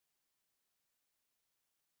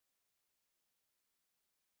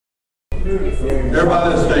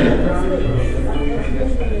Everybody let's stand.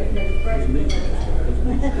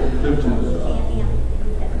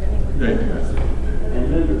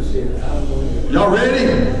 Y'all ready?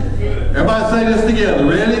 Everybody say this together.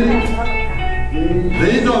 Ready?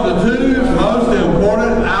 These are the 2 most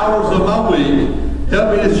important hours of my week.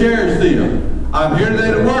 Help me to cherish them. I'm here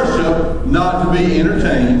today to worship, not to be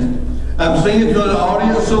entertained. I'm singing to an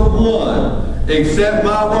audience of 1. Accept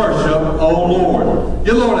my worship, O Lord.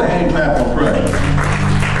 Give the Lord a hand clap of praise.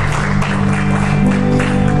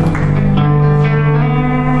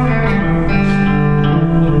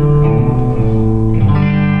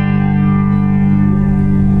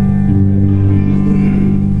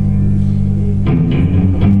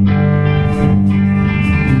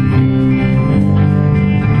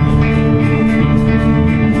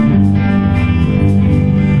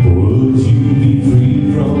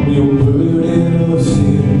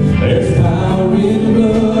 There's power in the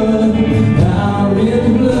blood, power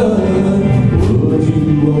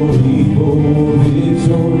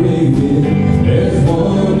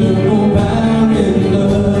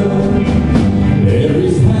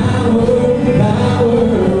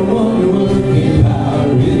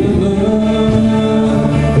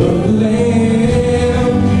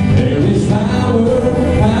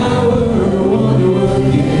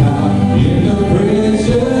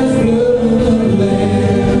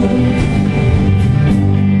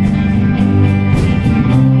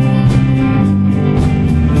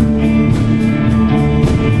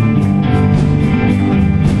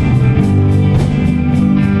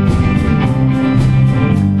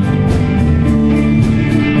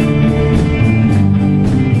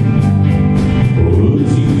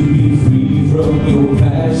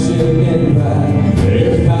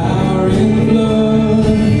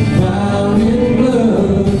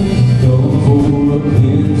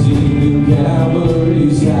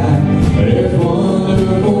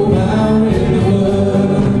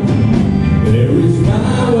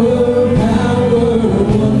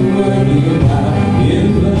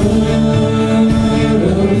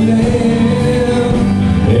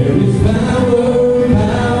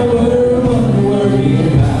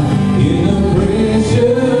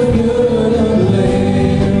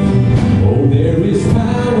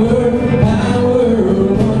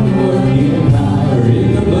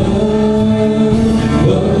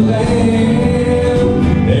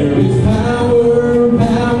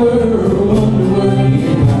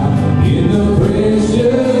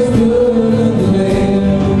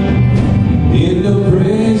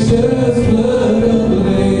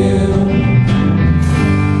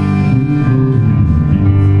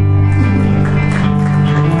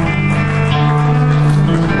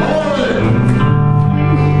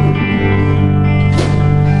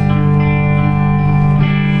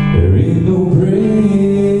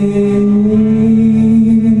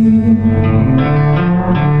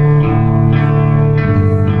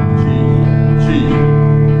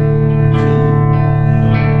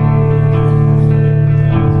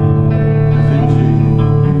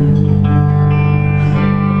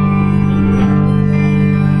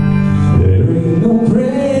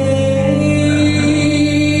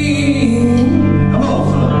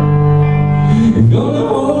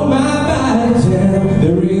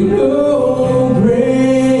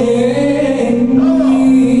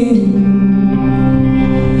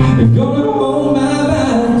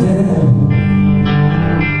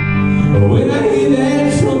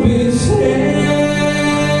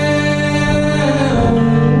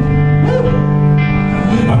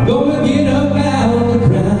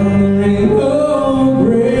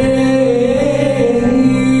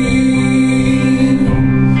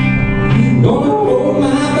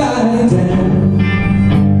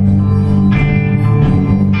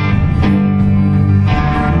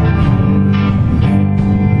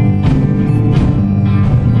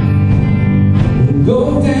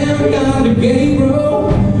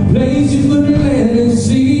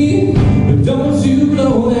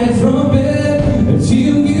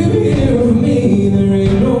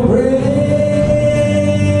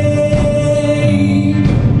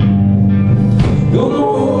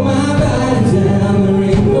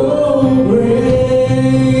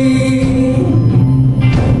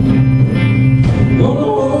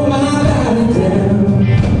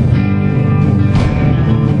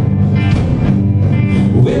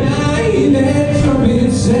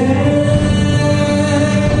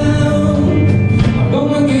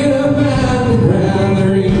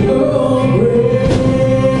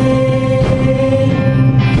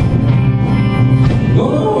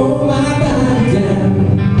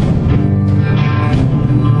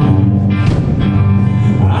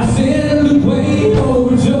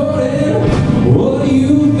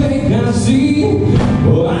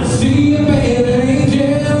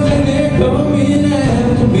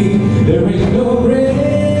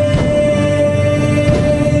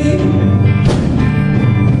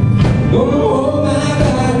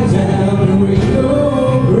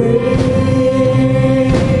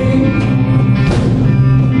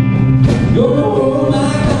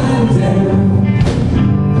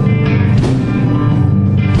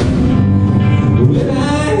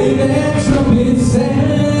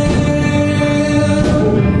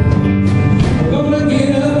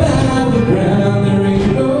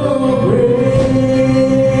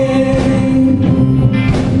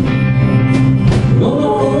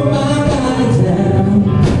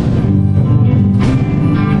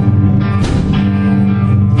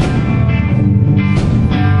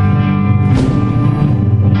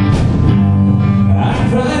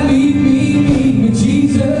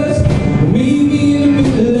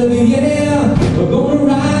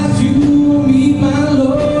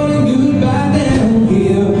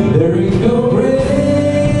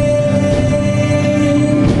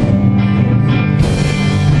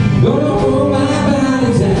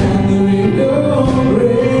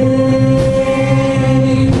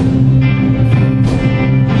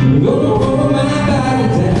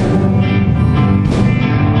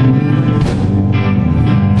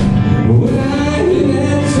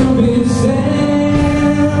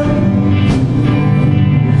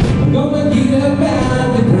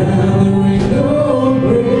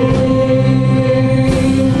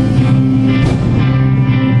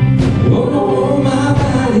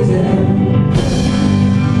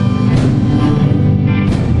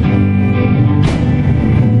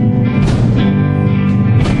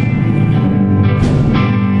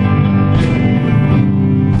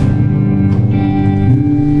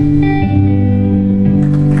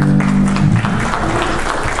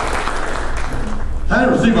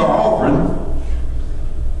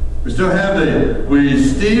you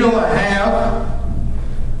still have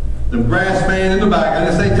the brass band in the back. I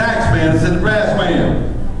didn't say tax band, I said the brass band.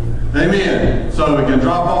 Amen. So we can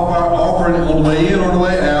drop off our offering on the way in or the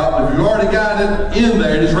way out. If you've already got it in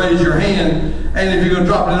there, just raise your hand. And if you're going to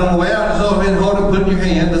drop it in on the way out, just go ahead and hold it, put it in your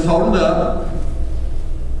hand. Just hold it up.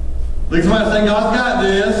 Look at somebody say, God's got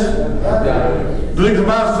this. Look at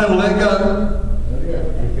somebody say, well, let go.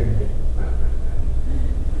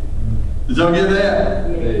 Did y'all get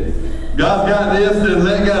that? God's got this, then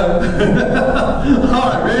let go.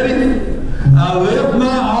 All right, ready? I lift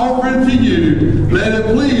my offering to you. Let it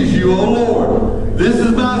please you, O Lord. This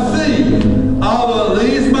is my seed. Although it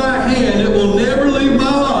leaves my hand, it will never leave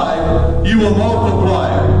my life. You will multiply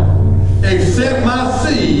it. Accept my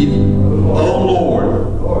seed, O Lord.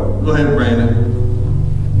 Go ahead, Brandon.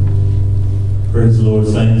 Praise the Lord,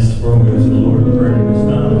 saints. Before we go to the Lord in prayer this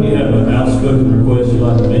time, you have an outspoken request you'd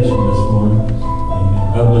like to mention this morning.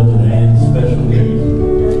 Amen. Uplifted hands, special needs.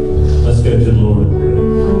 Let's go to the Lord in prayer.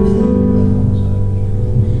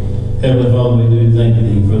 Heavenly Father, we do thank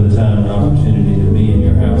Thee for the time and opportunity to be in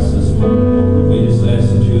Your house this morning. We just ask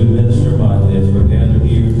that You would minister mightily as we're gathered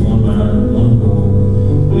here with one mind, one accord.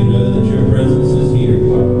 We know that Your presence is here,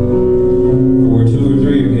 Father. For where two or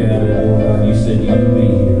three are gathered, Lord God, You said You would be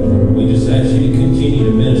here. We just ask You to continue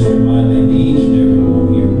to minister mightily to each and every one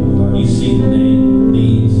here, Lord God. You see the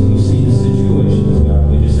needs, You see the situations, God.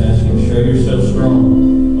 We just ask You to show Yourself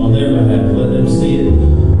strong on their behalf. Let them see it,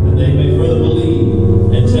 that they may further believe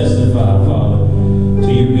and testify, Father, to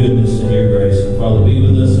Your goodness and Your grace. And Father, be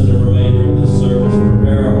with us in the remainder of this service.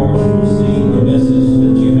 Prepare our hearts for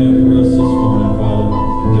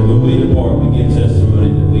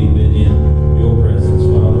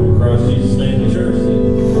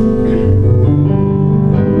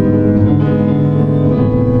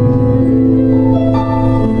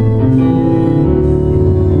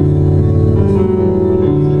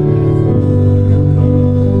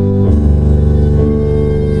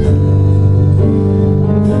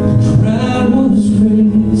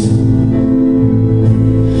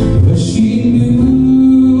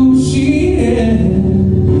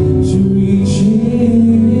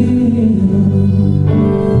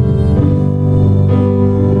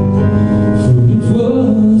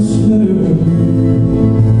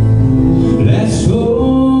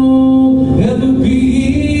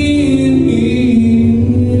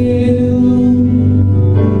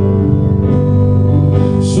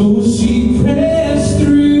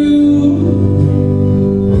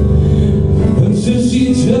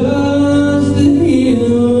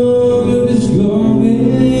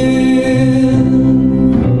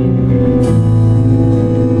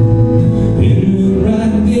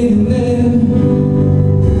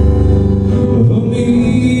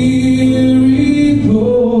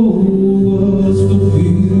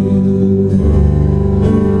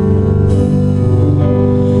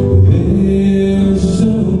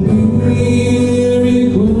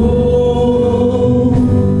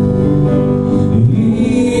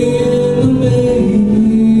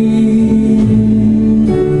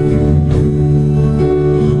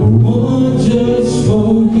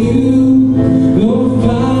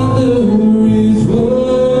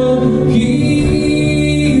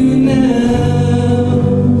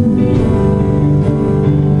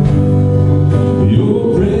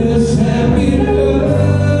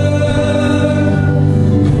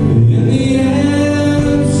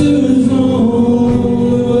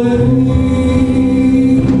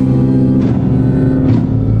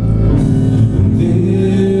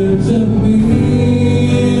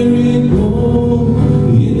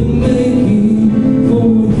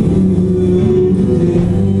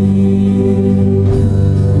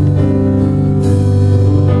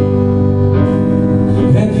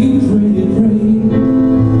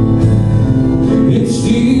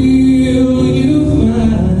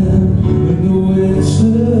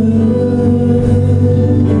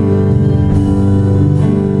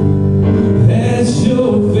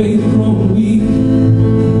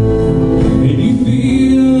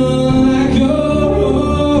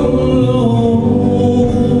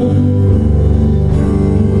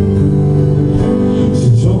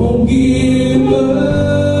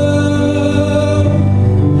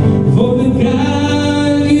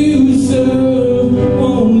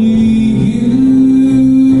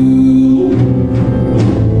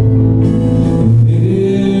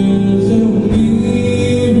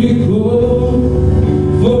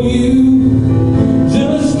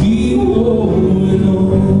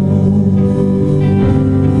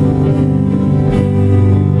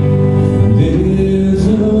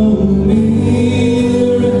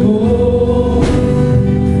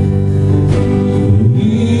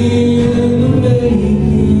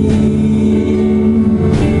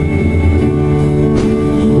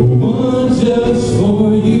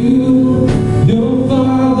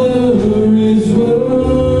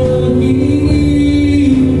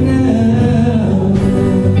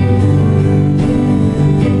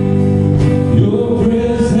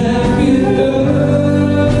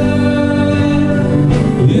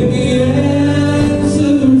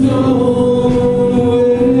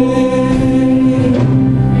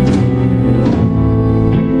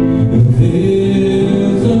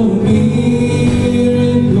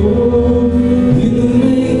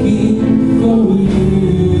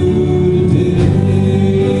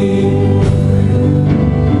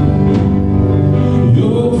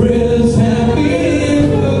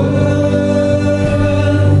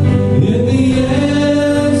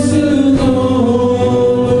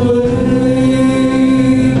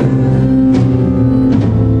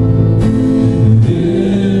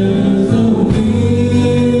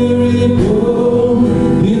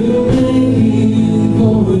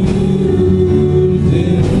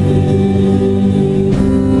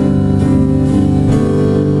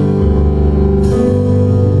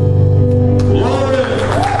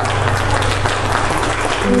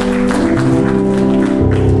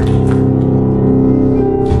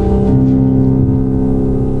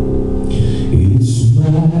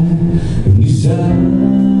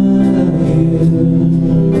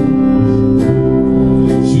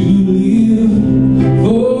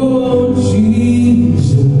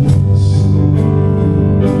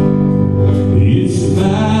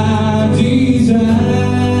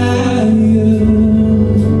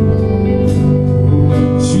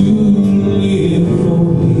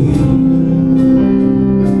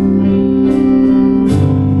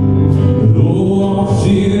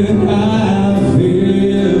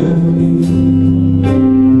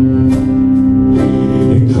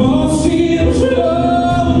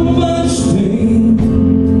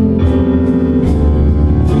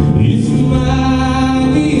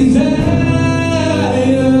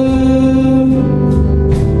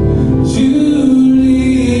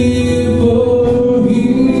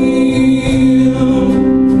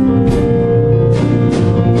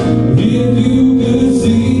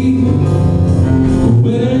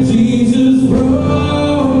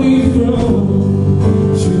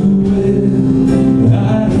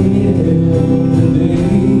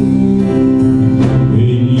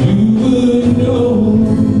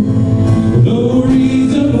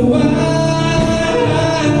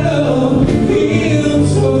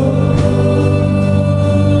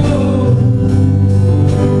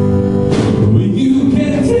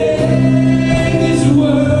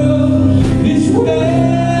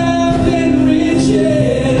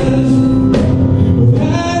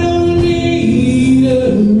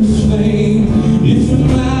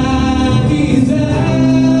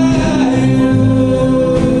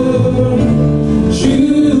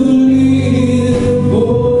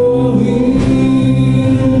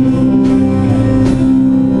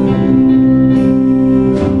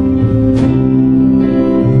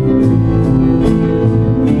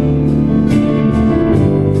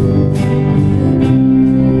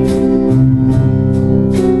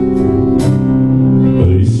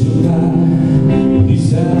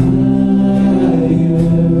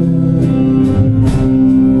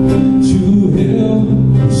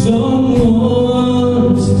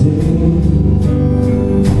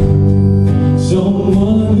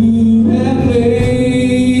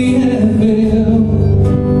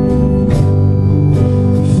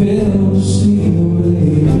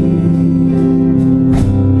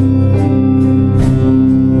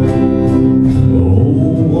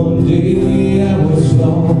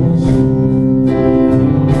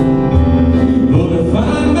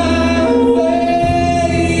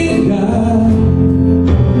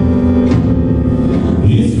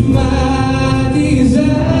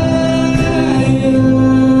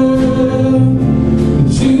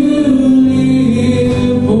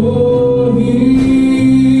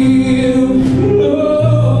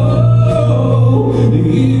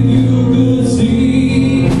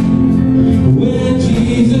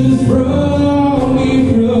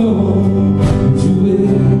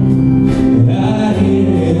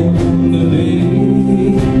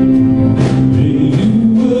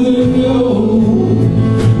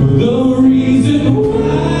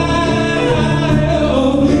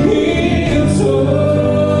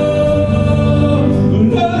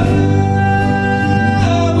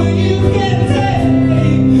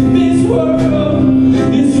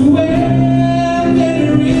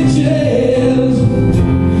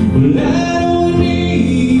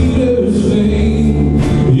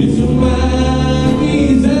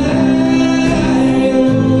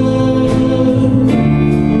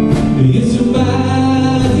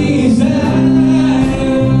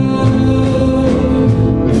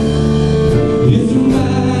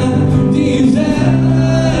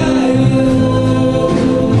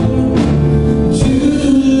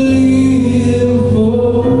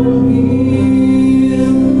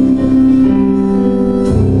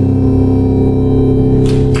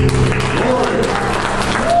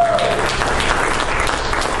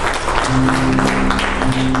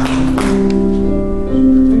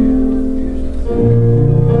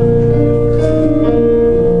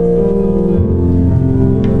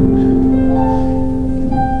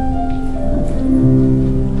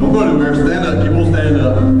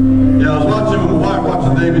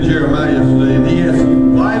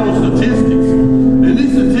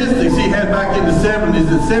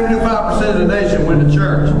 75% of the nation went to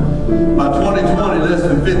church. By 2020, less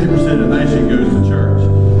than 50% of the nation goes to church.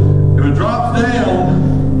 If it drops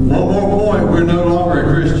down one more point, we're no longer a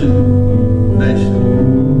Christian nation.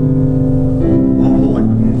 1 point.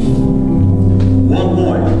 1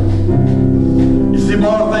 point. You see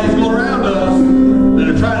more things going around us that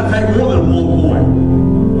are trying to take more than 1 point.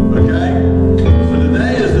 Okay? So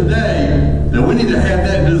today is the day that we need to have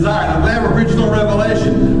that desire. I'm glad we're preaching on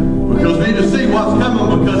Revelation, because we need to see what's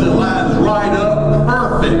coming, because it lines right up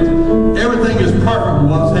perfect. Everything is perfect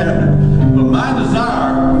with what's happening. But my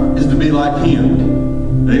desire is to be like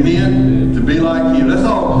Him. Amen? To be like Him. Let's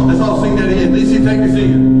all sing that in. DC, take us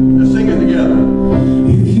in. Let's sing it together.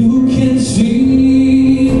 If you can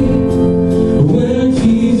see where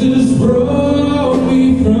Jesus brought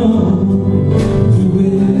me from, to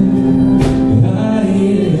where I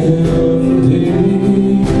am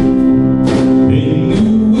today, then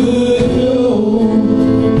you would know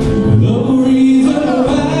the reason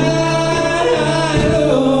why I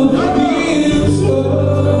love Him so.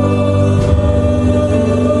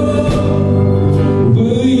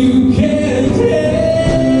 Well, you can't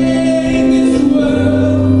take this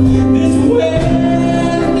world, this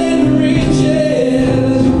wealth and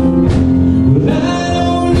riches. But I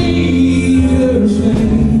don't need earth's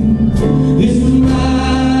fame. This was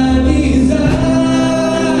my desire,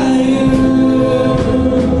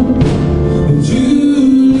 to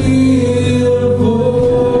live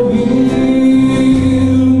for Him,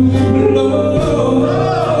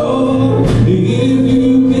 Lord. If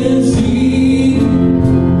you can see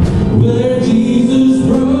where Jesus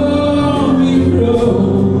brought me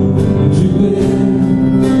from, to where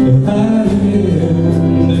I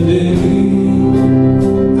am today,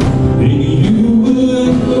 then you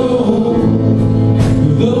would know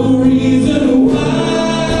the reason why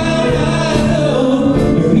I love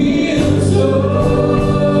Him so.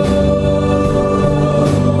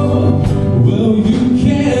 Well, you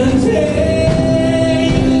can't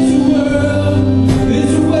take this world,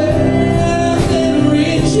 this wealth and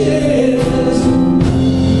riches.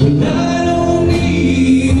 But I don't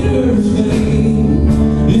need earth's fame.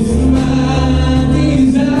 This is my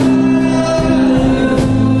desire.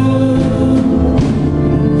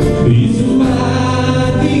 It's my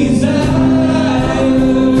desire.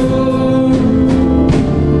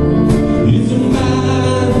 It's my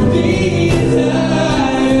desire to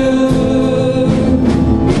live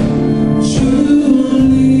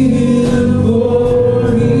for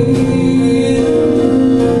Him.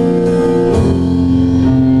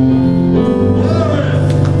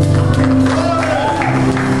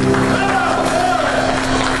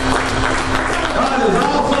 God is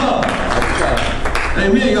awesome.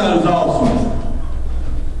 Amen. God is awesome.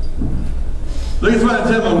 Look at somebody and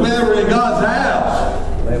tell them, glad we're in God's house.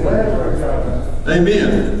 Amen.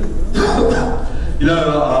 You know,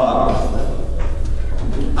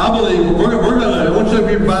 I believe we're going to, I want you to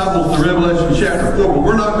open your Bibles to Revelation chapter 4, but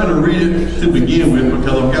we're not going to read it to begin with,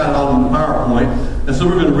 because I've got it all in the PowerPoint. And so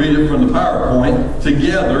we're going to read it from the PowerPoint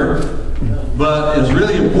together. But it's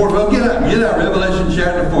really important. Well, get out Revelation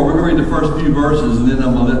chapter 4. We're going to read the first few verses, and then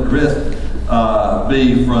I'm going to let the rest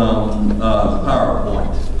be from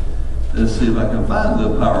PowerPoint. Let's see if I can find the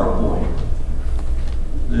PowerPoint.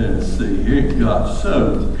 Let's see here. God,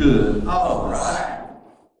 so good. All right.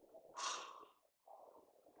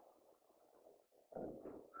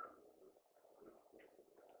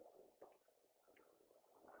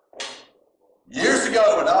 Years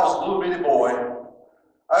ago, when I was a little bitty boy,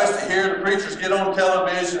 I used to hear the preachers get on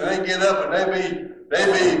television, and they get up and they be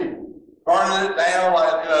burning it down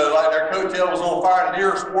like their coattail was on fire, and the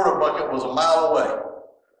nearest water bucket was a mile away.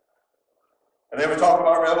 And they would talk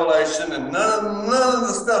about Revelation, and none of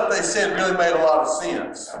the stuff they said really made a lot of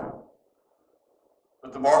sense.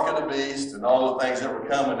 But the mark of the beast and all the things that were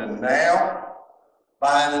coming, and now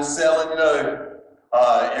buying and selling,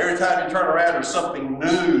 every time you turn around, there's something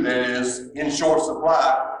new that is in short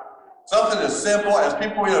supply. Something as simple as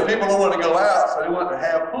people don't want to go out, so they want to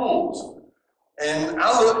have pools. And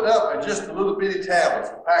I looked up at just a little bitty tablets,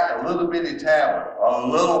 a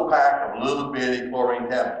little pack of little bitty chlorine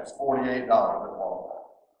tablets, $48 at Walmart.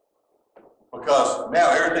 Because now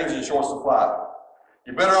everything's in short supply.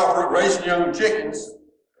 You're better off raising young chickens,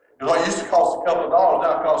 because what used to cost a couple of dollars,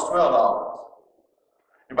 now it costs $12.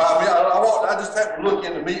 I just happened to look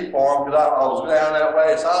in the meat farm, because I was down that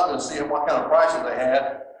way, so I was going to see what kind of prices they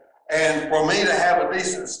had. And for me to have a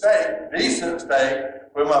decent steak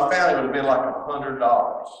with my family would have been like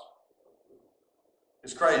 $100.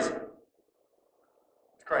 It's crazy.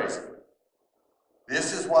 It's crazy.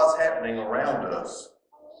 This is what's happening around us.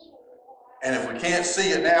 And if we can't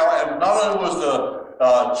see it now, and not only was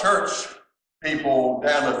church people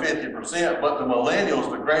down to 50%, but the millennials,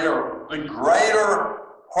 the greater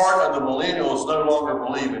part of the millennials no longer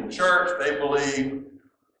believe in church. They believe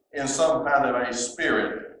in some kind of a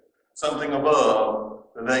spirit, something above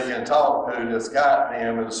that they can talk to that's got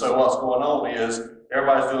them. And so what's going on is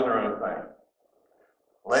everybody's doing their own thing.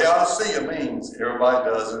 Laodicea means everybody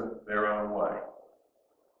does it their own way.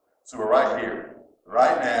 So we're right here,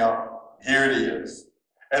 right now, here it is.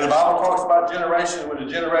 And the Bible talks about generation, when the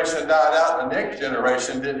generation died out, the next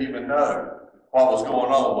generation didn't even know what was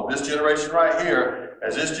going on. Well, this generation right here,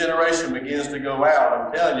 as this generation begins to go out,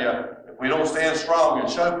 I'm telling you, if we don't stand strong and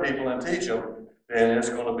show people and teach them, then it's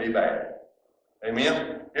going to be bad.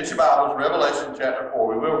 Amen? Get your Bibles, Revelation chapter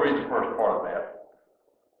 4. We will read the first part of that.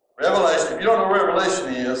 Revelation, if you don't know what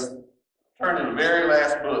Revelation is, turn to the very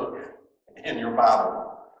last book in your Bible.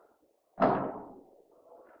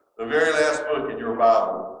 The very last book in your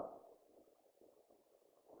Bible.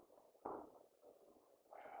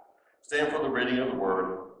 Stand for the reading of the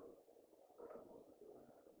Word.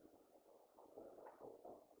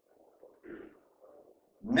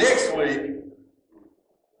 Next week,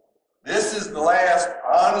 this is the last,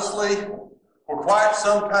 honestly, for quite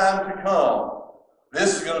some time to come,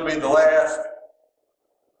 this is going to be the last,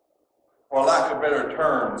 for lack of better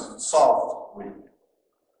terms, soft week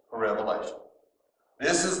for Revelation.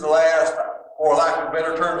 This is the last, for lack of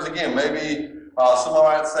better terms again, maybe someone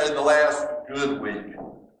might say the last good week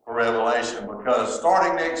for Revelation, because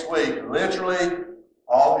starting next week, literally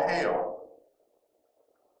all hell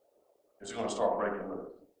is going to start breaking loose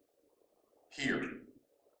here.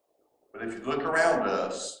 But if you look around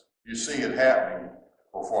us, you see it happening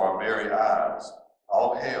before our very eyes.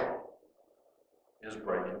 All hell is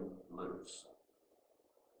breaking loose.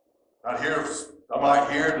 I'm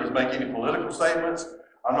not here to make any political statements.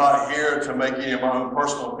 I'm not here to make any of my own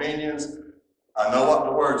personal opinions. I know what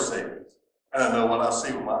the Word says, and I know what I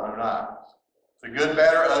see with my own eyes. It's a good,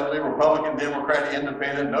 bad, or ugly, Republican, Democrat,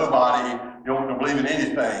 Independent, nobody, you don't believe in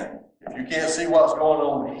anything. If you can't see what's going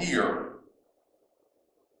on here,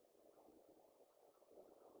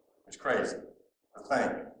 it's crazy to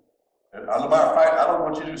think. As a matter of fact, I don't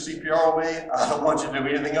want you to do CPR on me. I don't want you to do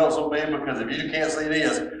anything else on me, because if you can't see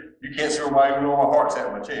this, you can't see where my heart's at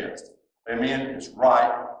in my chest. Amen? It's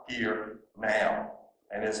right here now,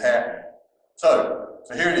 and it's happening. So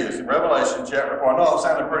here it is in Revelation chapter 4. I know I'm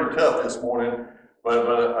sounding pretty tough this morning, but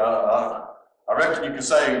I reckon you could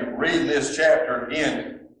say reading this chapter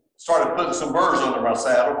again started putting some burrs under my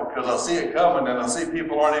saddle, because I see it coming and I see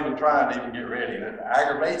people aren't even trying to even get ready. And it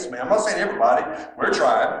aggravates me. I'm not saying everybody, we're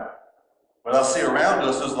trying. But I see around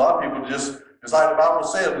us, there's a lot of people just like the Bible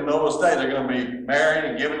said, in Noah's day, they're going to be married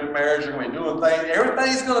and giving in marriage, they're going to be doing things.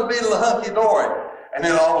 Everything's going to be the hunky-dory. And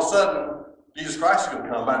then all of a sudden, Jesus Christ is going to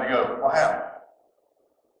come back and go, what happened?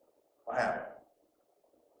 What happened?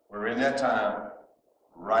 We're in that time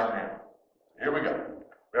right now. Here we go.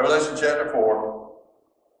 Revelation chapter 4.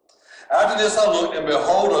 After this I looked, and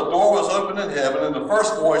behold, a door was opened in heaven, and the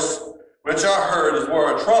first voice which I heard is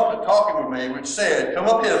were a trumpet talking with me, which said, Come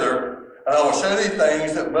up hither, and I will show thee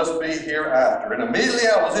things that must be hereafter. And immediately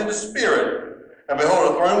I was in the Spirit, and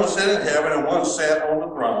behold, a throne was set in heaven, and one sat on the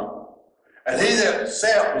throne. And he that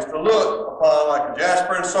sat was to look upon like a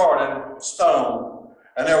jasper and sardine stone.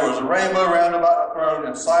 And there was a rainbow round about the throne,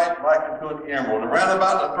 in sight like unto an emerald. And round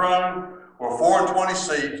about the throne were 24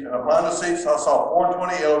 seats, and upon the seats I saw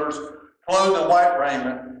 24 elders, clothed in white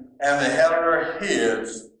raiment, and they had on their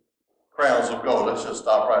heads crowns of gold. Let's just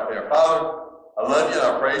stop right there. Father, I love you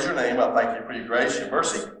and I praise your name. I thank you for your grace and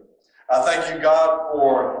mercy. I thank you, God,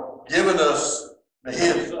 for giving us the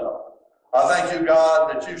heads up. I thank you,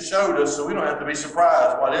 God, that you've showed us so we don't have to be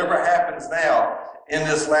surprised. Whatever happens now in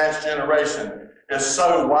this last generation is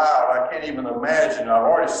so wild. I can't even imagine. I've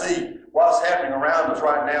already seen what's happening around us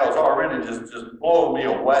right now is already just blowing me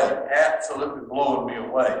away. Absolutely blowing me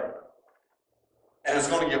away. And it's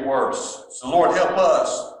going to get worse. So, Lord, help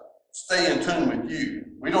us stay in tune with you.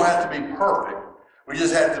 We don't have to be perfect. We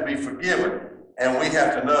just have to be forgiven. And we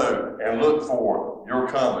have to know and look for your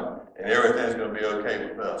coming. And everything's going to be okay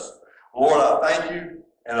with us. Lord, I thank you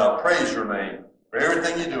and I praise your name for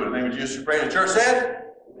everything you do. In the name of Jesus, you pray. The church said,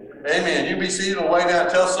 Amen. You be seated on the way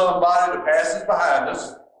down. Tell somebody the past is behind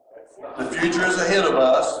us. The future is ahead of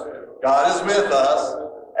us. God is with us.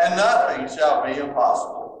 And nothing shall be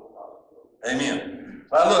impossible. Amen.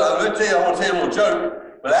 Now look, I want to tell you a little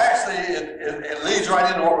joke. But actually, it leads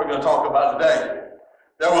right into what we're going to talk about today.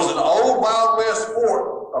 There was an old Wild West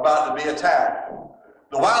fort about to be attacked.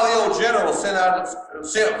 The wily old general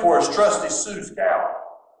sent for his trusty Sioux scout.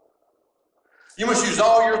 You must use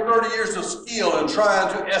all your 30 years of skill in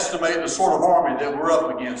trying to estimate the sort of army that we're up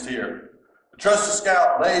against here. The trusted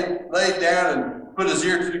scout laid down and put his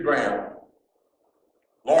ear to the ground.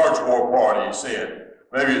 Large war party, he said.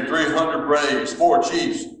 Maybe 300 braves, 4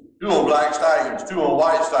 chiefs, 2 on black stallions, 2 on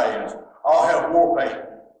white stallions. All have war paint.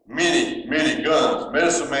 Many, many guns.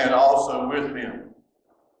 Medicine man also with them.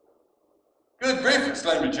 Good grief,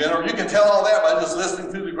 exclaimed the general. You can tell all that by just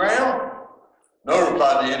listening to the ground? No,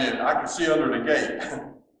 replied the Indian. I can see under the gate.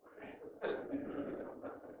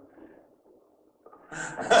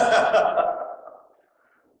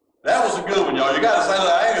 That was a good one, y'all. You got to say, look,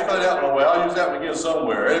 I ain't going to throw that one away. I'll use that one again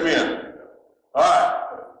somewhere. Amen. All right.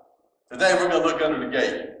 Today we're going to look under the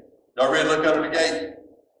gate. Y'all ready to look under the gate?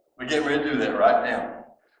 We're getting ready to do that right now.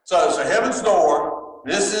 So heaven's door.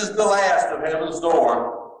 This is the last of heaven's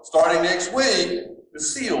door. Starting next week, the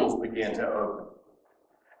seals begin to open.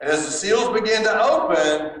 And as the seals begin to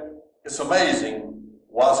open, it's amazing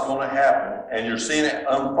what's going to happen. And you're seeing it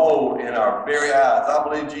unfold in our very eyes. I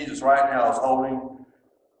believe Jesus right now is holding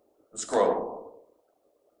the scroll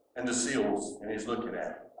and the seals, and he's looking at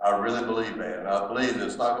it. I really believe that. And I believe that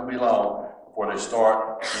it's not going to be long before they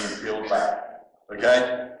start being peeled back.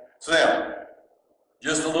 Okay? So now,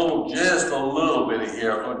 just a little bit of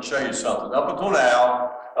here. I'm going to show you something. Up until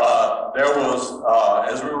now, there was,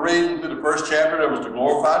 as we were reading through the first chapter, there was the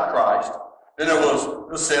glorified Christ. Then there was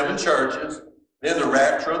the 7 churches. Then the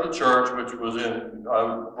rapture of the church, which was in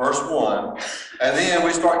verse 1. And then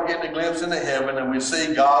we start getting a glimpse into heaven, and we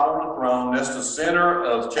see God on the throne. That's the center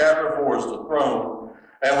of chapter 4 is the throne.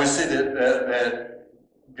 And we see that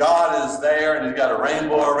God is there, and he's got a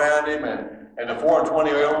rainbow around him, and the 4 and 20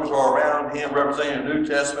 elders are around him, representing the New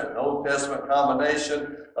Testament and Old Testament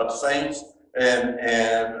combination of saints and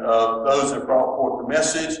those that brought forth the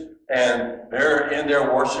message, and they're in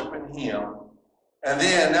there worshiping him. And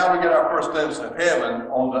then now we get our first glimpse of heaven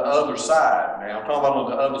on the other side. Now I'm talking about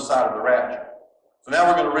on the other side of the rapture. So now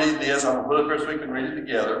we're going to read this. I'm going to put it here so we can read it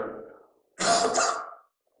together.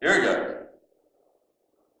 Here we go.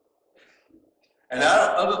 And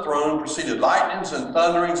out of the throne proceeded lightnings and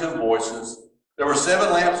thunderings and voices. There were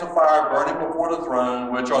 7 lamps of fire burning before the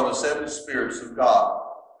throne, which are the 7 spirits of God.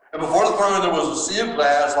 And before the throne there was a sea of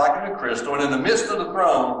glass like unto crystal, and in the midst of the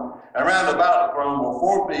throne and round about the throne were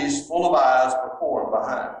 4 beasts full of eyes before and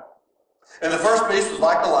behind. And the first beast was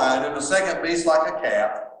like a lion, and the second beast like a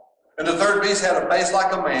calf, and the third beast had a face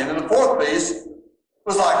like a man, and the fourth beast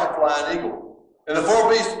was like a flying eagle. And the 4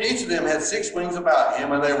 beasts, each of them had 6 wings about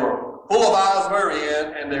him, and they were full of eyes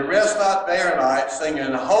wherein, and they rest not day or night,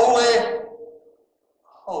 singing, Holy,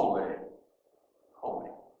 holy, holy,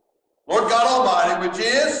 Lord God Almighty, which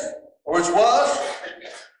is, or which was,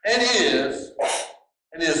 and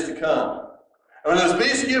is to come. And when those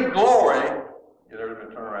beasts give glory, get everybody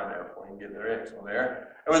to turn around there before you can get their X on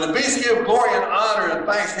there. And when the beasts give glory and honor and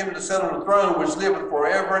thanks him to sit on the throne, which liveth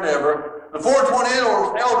forever and ever, the 4 and 20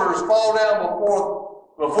 elders fall down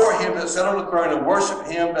before him that sat on the throne and worship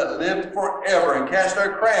him that lived forever, and cast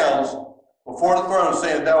their crowns before the throne,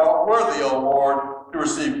 saying, Thou art worthy, O Lord, to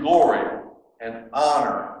receive glory and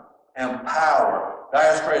honor and power. Thou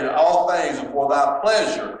hast created all things, and for thy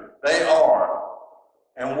pleasure they are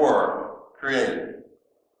and were created.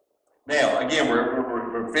 Now, again,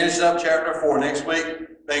 we're finishing up chapter 4 next week.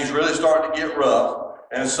 Things really start to get rough.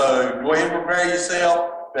 And so go ahead and prepare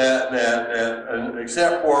yourself that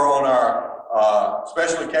except for on our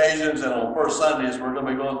special occasions and on first Sundays, we're going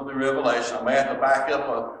to be going through Revelation. I may have to back up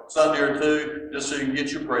a Sunday or two just so you can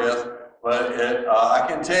get your breath. But I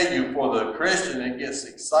can tell you, for the Christian, it gets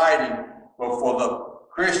exciting. But for the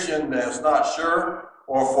Christian that's not sure,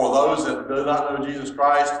 or for those that do not know Jesus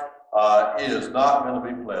Christ, it is not going to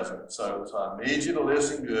be pleasant. So I need you to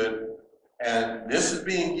listen good. And this is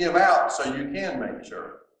being given out so you can make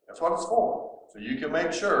sure. That's what it's for. So you can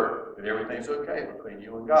make sure that everything's okay between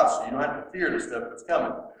you and God. So you don't have to fear the stuff that's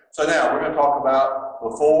coming. So now we're going to talk about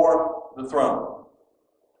before the throne.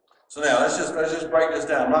 So now let's just break this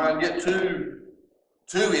down. I'm not going to get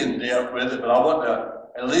too in depth with it, but I want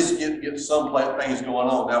to at least get some things going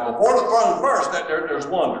on. Now before the throne first, there's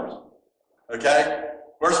wonders. Okay?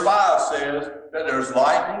 Verse 5 says that there's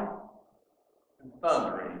lightning and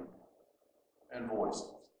thundering and voices.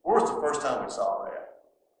 Where was the first time we saw that?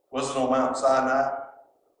 Was it on Mount Sinai?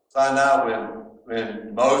 Sinai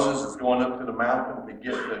when Moses is going up to the mountain to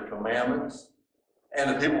get the commandments, and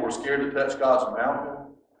the people were scared to touch God's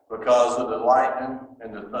mountain because of the lightning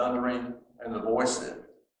and the thundering and the voices.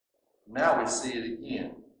 Now we see it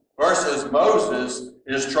again. Versus Moses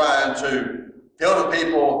is trying to tell the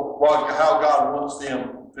people how God wants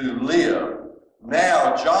them to live.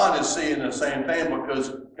 Now John is seeing the same thing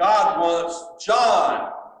because God wants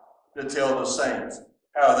John to tell the saints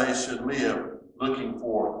how they should live looking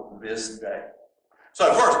for this day.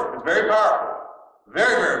 So first, it's very powerful.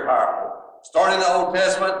 Very, very powerful. Starting in the Old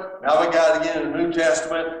Testament, now we got it again in the New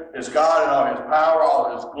Testament. It's God and all his power,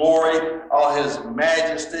 all his glory, all his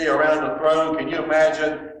majesty around the throne. Can you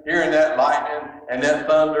imagine hearing that lightning and that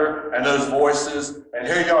thunder and those voices? And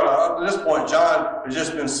here you are. Up to this point, John has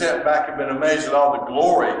just been set back and been amazed at all the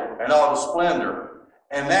glory and all the splendor.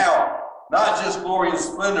 And now, not just glory and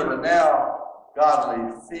splendor, but now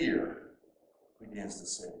godly fear begins to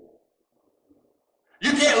set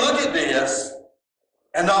in. You can't look at this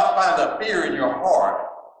and not find a fear in your heart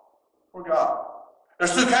for God.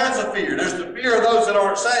 There's two kinds of fear. There's the fear of those that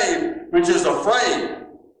aren't saved, which is afraid.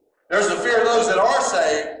 There's the fear of those that are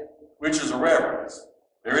saved, which is a reverence.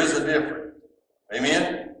 There is a difference.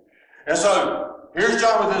 Amen? And so, here's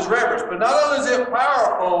John with his reverence. But not only is it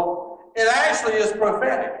powerful, it actually is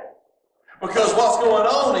prophetic. Because what's going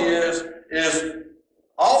on is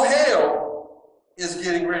all hell is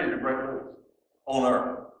getting ready to break loose on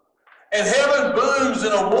earth. And heaven booms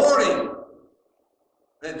in a warning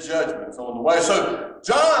that judgment's on the way. So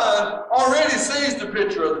John already sees the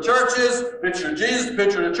picture of the churches, picture of Jesus, the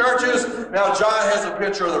picture of the churches. Now John has a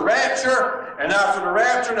picture of the rapture. And after the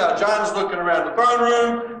rapture, now John's looking around the throne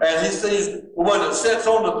room and he sees the one that sits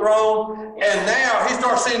on the throne. And now he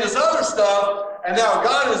starts seeing this other stuff. And now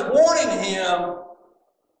God is warning him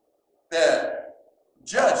that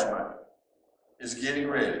judgment is getting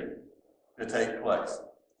ready to take place.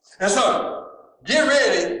 And so, get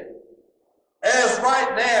ready, as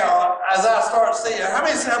right now, as I start seeing, how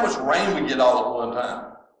much rain we get all at one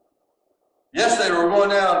time? Yesterday we were going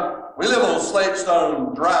down, we live on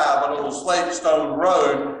Slapestone Drive, on a little Slapestone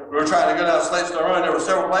Road. We were trying to go down Slapestone Road, and there were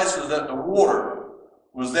several places that the water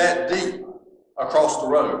was that deep across the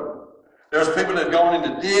road. There's people that have gone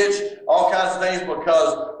in the ditch, all kinds of things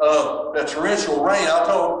because of the torrential rain. I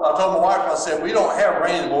told my wife, I said, we don't have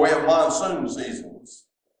rain anymore, we have monsoon seasons.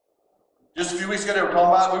 Just a few weeks ago, they were talking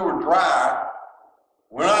about we were dry.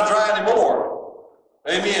 We're not dry anymore.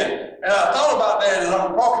 Amen. And I thought about that as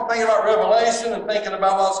I'm thinking about Revelation and thinking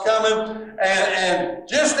about what's coming. And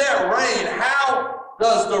just that rain, how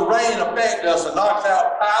does the rain affect us? It knocks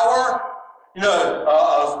out power. You know,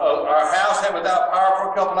 our house had without power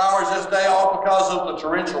for a couple hours this day, all because of the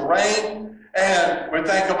torrential rain. And we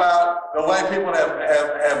think about the way people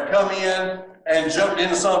have come in and jumped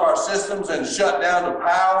into some of our systems and shut down the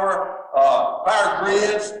power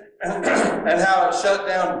grids, and how it shut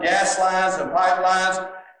down gas lines and pipelines.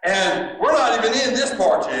 And we're not even in this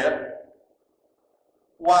part yet.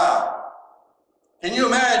 Wow. Can you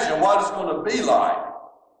imagine what it's going to be like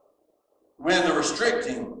when the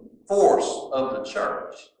restricting force of the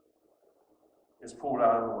church is pulled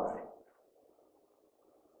out of the way?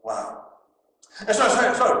 Wow. And so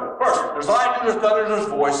first, there's lightning, there's thunder, there's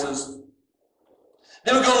voices.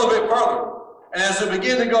 Then we go a little bit further. And as we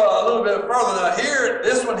begin to go a little bit further, now here,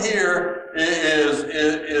 this one here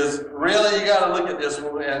is really, you got to look at this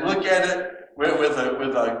one and look at it with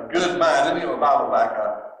a good mind. Let me get my Bible back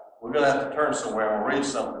up. We're going to have to turn somewhere and we'll read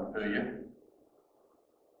something to you.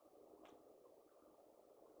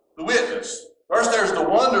 The witness. First, there's the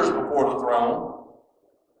wonders before the throne.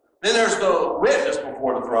 Then there's the witness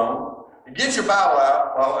before the throne. You get your Bible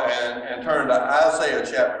out and turn to Isaiah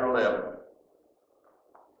chapter 11.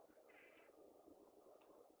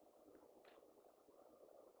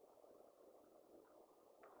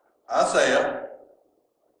 Isaiah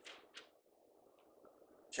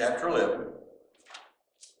chapter 11.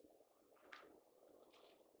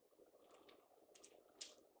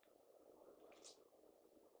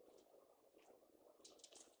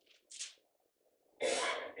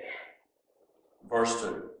 Verse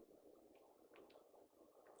 2.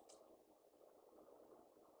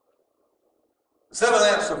 The seven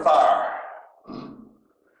lamps of fire.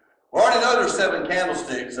 We already know there's seven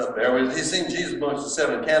candlesticks up there. He's seen Jesus amongst the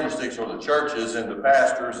seven candlesticks or the churches and the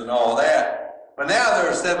pastors and all that. But now there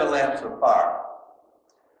are seven lamps of fire.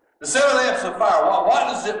 The seven lamps of fire, what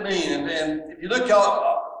does it mean? And if you look,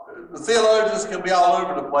 the theologians can be all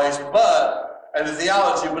over the place, and the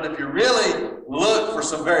theology, but if you really look for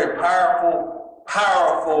some very powerful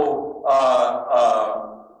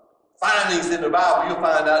findings in the Bible, you'll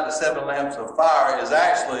find out the seven lamps of fire is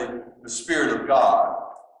actually the Spirit of God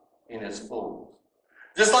in its fullness.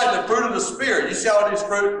 Just like the fruit of the Spirit. You see all these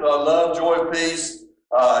fruit, love, joy, peace,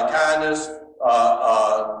 kindness,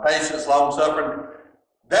 patience, long-suffering.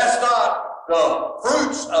 That's not the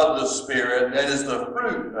fruits of the Spirit. That is the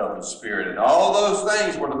fruit of the Spirit. And all those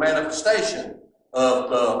things were the manifestation of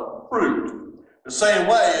the fruit. The same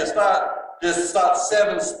way, it's not it's not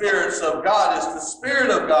 7 spirits of God. It's the Spirit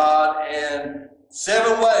of God and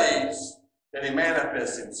 7 ways that He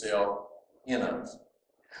manifests Himself in us.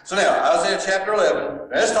 So now, Isaiah chapter 11,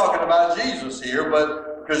 that's talking about Jesus here,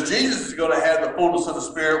 but because Jesus is going to have the fullness of the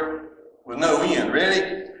Spirit with no end.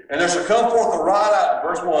 Ready? And there shall come forth a rod out,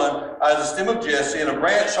 verse 1, out of the stem of Jesse, and a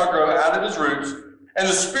branch shall grow out of his roots, and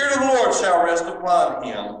the Spirit of the Lord shall rest upon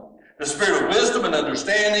him, the Spirit of wisdom and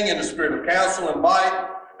understanding, and the Spirit of counsel and might,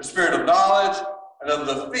 the Spirit of knowledge, and of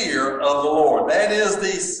the fear of the Lord. That is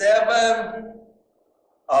the 7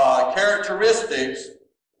 characteristics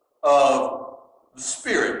of the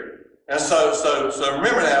Spirit. And so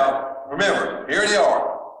remember, here they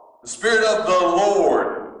are. The Spirit of the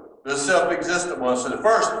Lord, the self-existent one. So the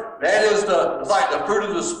first, that is it's like the fruit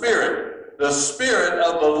of the Spirit. The Spirit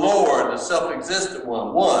of the Lord, the self-existent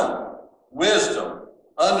one. 1, wisdom,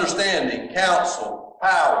 understanding, counsel,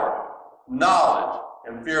 power, knowledge,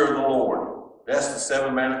 and fear of the Lord. That's the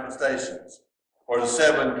 7 manifestations, or the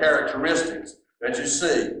 7 characteristics that you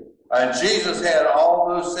see. And Jesus had all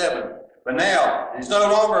those 7. But now, He's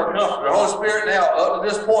no longer a comforter. The Holy Spirit now, up to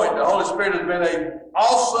this point, the Holy Spirit has been an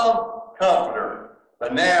awesome comforter.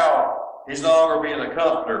 But now, He's no longer being a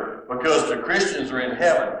comforter because the Christians are in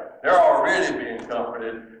heaven. They're already being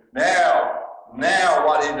comforted. Now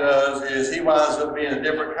what He does is He winds up being a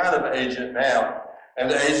different kind of agent now. And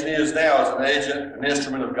the agent He is now is an agent, an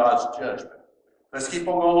instrument of God's judgment. Let's keep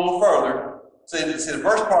on going a little further. See, the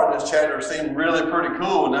first part of this chapter seemed really pretty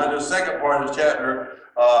cool. Now the second part of this chapter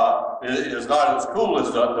is not as cool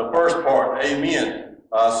as the first part. Amen.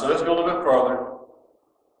 So let's go a little bit further.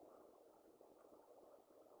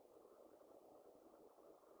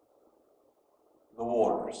 The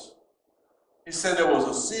waters. He said there was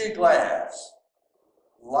a sea of glass,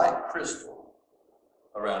 like crystal,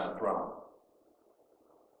 around the throne.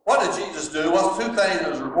 What did Jesus do? Well, 2 things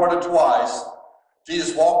that was recorded twice.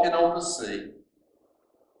 Jesus walked in on the sea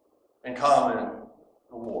and calming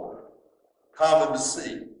the water. Calming the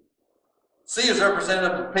sea. Sea is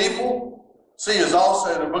representative of people. Sea is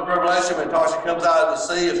also, in the book of Revelation, when Tasha comes out of the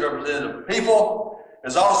sea, is representative of people.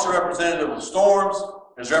 It's also representative of storms.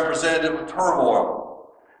 It's representative of turmoil.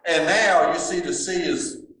 And now you see the sea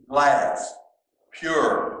is glass,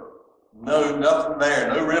 pure. No, nothing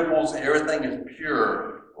there, no ripples, everything is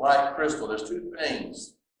pure, like crystal. There's 2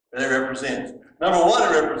 things that it represents. Number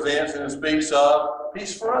 1, it represents and it speaks of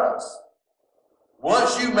peace for us.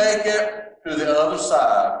 Once you make it to the other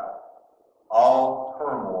side, all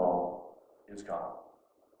turmoil is gone.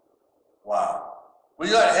 Wow. Would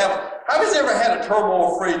you like to have, how many's ever had a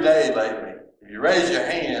turmoil-free day lately? If you raise your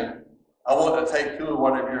hand, I want to take 2 of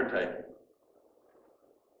whatever you're taking.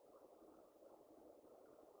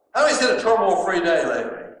 How many's had a turmoil-free day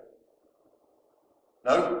lately?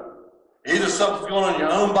 No? Either something's going on in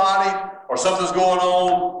your own body, or something's going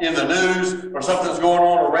on in the news, or something's going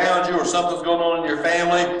on around you, or something's going on in your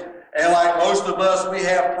family. And like most of us, we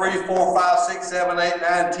have 3, 4, 5, 6, 7, 8,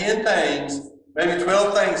 9, 10 things, maybe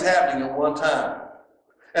 12 things happening at one time.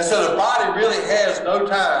 And so the body really has no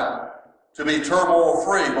time to be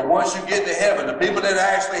turmoil-free. But once you get to heaven, the people that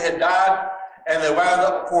actually had died and they wound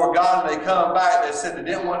up before God and they come back, they said they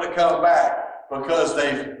didn't want to come back because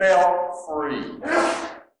they felt free.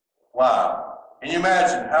 Wow. Can you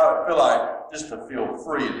imagine how it felt like just to feel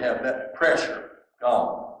free and have that pressure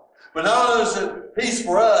gone? But not only is it peace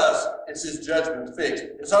for us, it's His judgment fixed.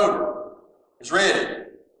 It's over. It's ready.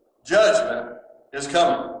 Judgment is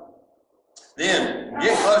coming. Then,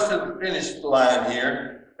 get close to the finish line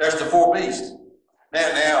here. There's the 4 beasts.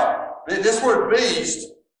 Now, this word beast,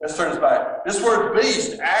 let's turn this back. This word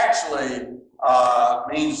beast actually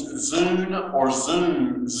means zoon or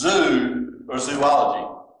zoo or zoology.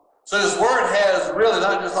 So this word has really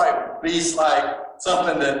not just like beast, like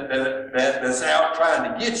something that's out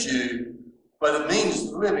trying to get you, but it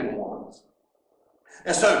means living ones.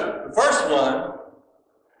 And so the first one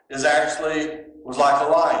was like a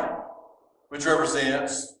lion, which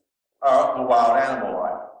represents the wild animal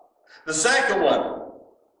life. The second one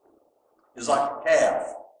is like a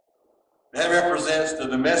calf. That represents the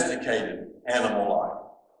domesticated animal life.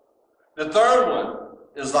 The third one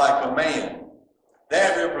is like a man.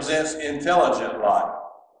 That represents intelligent life.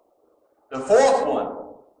 The fourth one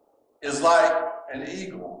is like an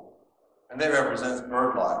eagle, and that represents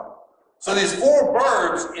bird life. So these 4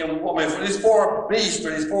 birds, these 4 beasts,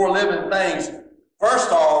 or these 4 living things,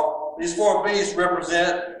 first off, these 4 beasts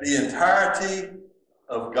represent the entirety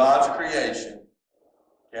of God's creation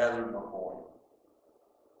gathered before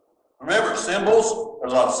Him. Remember, symbols.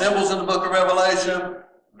 There's a lot of symbols in the book of Revelation,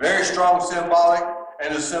 very strong symbolic,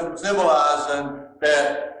 and it's symbolizing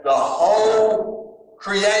that the whole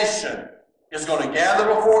creation is going to gather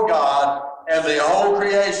before God, and the whole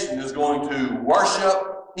creation is going to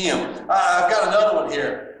worship him. I've got another one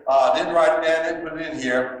here. Didn't write it down, didn't put it in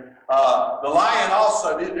here. The lion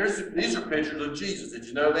also, these are pictures of Jesus. Did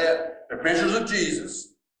you know that? They're pictures of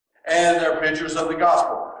Jesus, and they're pictures of the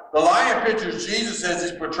gospel. The lion pictures Jesus as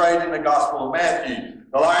he's portrayed in the Gospel of Matthew,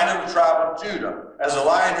 the lion of the tribe of Judah. As a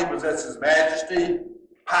lion, he possesses majesty,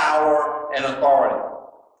 power, and authority.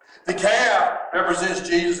 The calf represents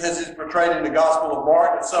Jesus as he's portrayed in the Gospel of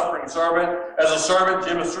Mark, the suffering servant. As a servant,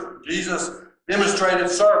 Jesus demonstrated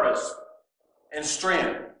service and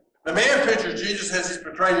strength. The man pictures Jesus as he's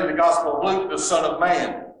portrayed in the Gospel of Luke, the Son of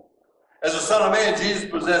Man. As the Son of Man, Jesus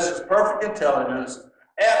possesses perfect intelligence,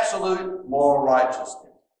 absolute moral righteousness.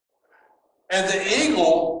 And the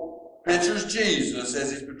eagle pictures Jesus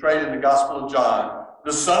as he's portrayed in the Gospel of John,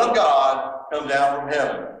 the Son of God come down from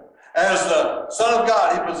heaven. As the Son of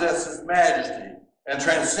God, he possesses majesty and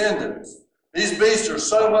transcendence. These beasts are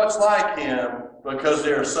so much like him because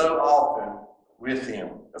they are so often with him.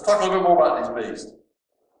 Let's talk a little bit more about these beasts.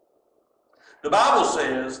 The Bible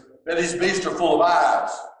says that these beasts are full of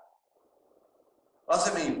eyes. What does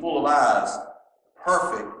it mean, full of eyes?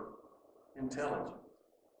 Perfect intelligence.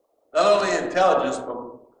 Not only intelligence, but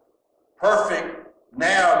perfect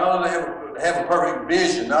now. Not only have a perfect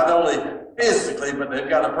vision, not only physically, but they've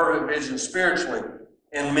got a perfect vision spiritually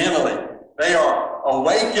and mentally. They are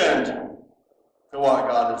awakened to what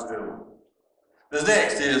God is doing. The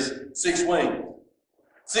next is 6 wings.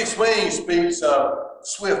 6 wings speaks of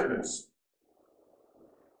swiftness.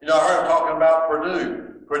 You know, I heard him talking about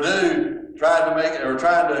Purdue. Purdue trying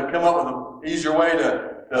to come up with an easier way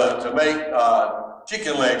to make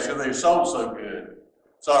chicken legs because they sold so good.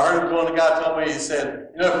 So I heard one guy told me, he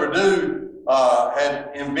said, you know, Purdue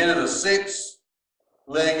had invented a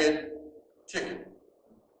 6-legged chicken.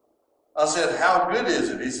 I said, how good is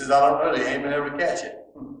it? He says, I don't know. They ain't been able to catch it.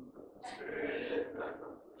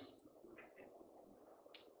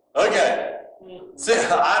 Okay.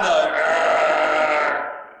 I know.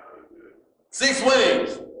 6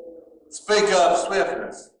 wings speak of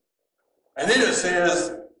swiftness. And then it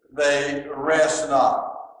says they rest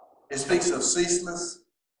not. It speaks of ceaseless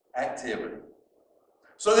activity.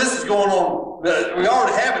 So this is going on. We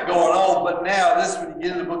already have it going on, but now this is when you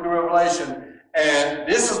get into the book of Revelation, and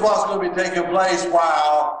this is what's going to be taking place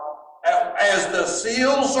as the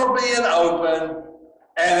seals are being opened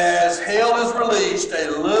and as hell is released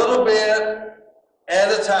a little bit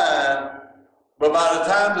at a time. But by the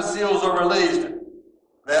time the seals are released,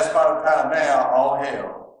 that's by the time now all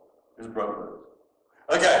hell is broken loose.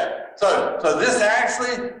 Okay, so this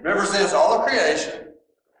actually represents all of creation.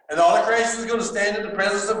 And all the creation is going to stand in the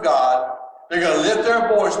presence of God. They're going to lift their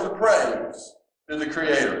voice to praise to the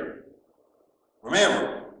Creator.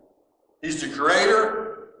 Remember, He's the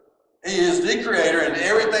Creator. He is the Creator, and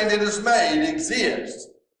everything that is made exists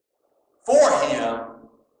for Him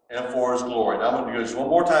and for His glory. Now I'm going to do this one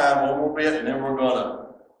more time, one more bit, and then we're going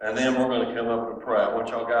to come up and pray. I want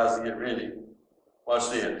y'all guys to get ready. Watch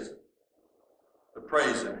this. The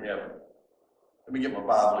praise in heaven. Let me get my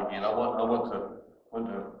Bible again. I want to.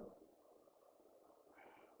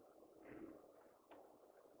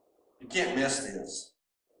 You can't miss this.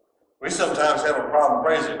 We sometimes have a problem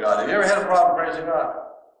praising God. Have you ever had a problem praising God?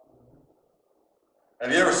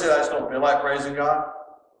 Have you ever said, I just don't feel like praising God?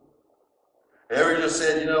 Have you ever just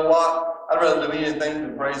said, you know what? I'd rather do anything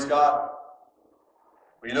than praise God?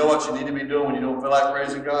 Well, you know what you need to be doing when you don't feel like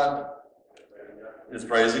praising God? It's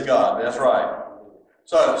praising God. That's right.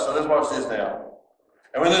 So let's watch this now.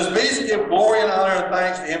 And when those beasts give glory and honor and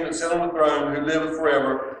thanks to him that sat on the throne, who liveth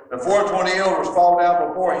forever, the 24 elders fall down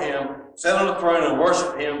before him, sit on the throne, and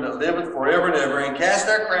worship him that liveth forever and ever, and cast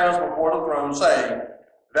their crowns before the throne, saying,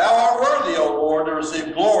 Thou art worthy, O Lord, to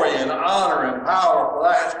receive glory and honor and power, for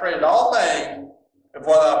thou hast created all things, and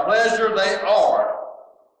for thy pleasure they are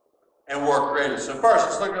and were created. So first,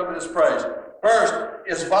 let's look over this praise. First,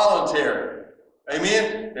 it's voluntary.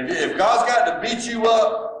 Amen? If God's got to beat you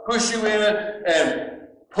up, push you in it, and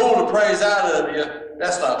pull the praise out of you,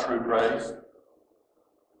 that's not true praise.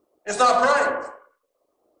 It's not praise.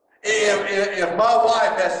 If my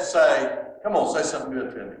wife has to say, come on, say something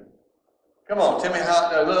good to me. Come on, tell me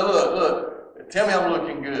how, look. Tell me I'm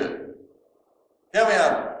looking good. Tell me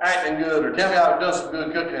I'm acting good, or tell me I've done some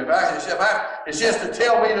good cooking. If she has to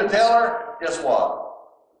tell me to tell her, guess what?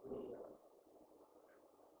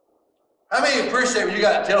 How many appreciate when you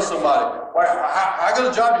got to tell somebody, well, how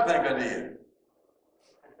good a job do you think I did?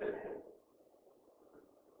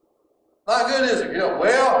 Not good, is it?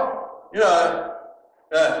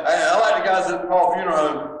 I like the guys at the Paul Funeral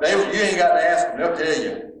Home. You ain't got to ask them; they'll tell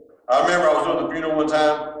you. I remember I was doing the funeral one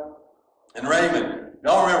time, And Raymond,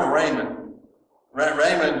 y'all remember Raymond?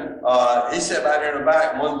 Raymond, he sat back here in the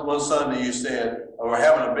back one Sunday. You said, we're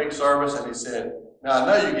having a big service, and he said, "Now I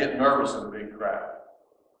know you get nervous in a big crowd."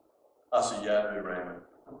 I said, "Yeah, I do, Raymond."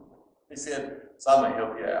 He said, "So I'm going to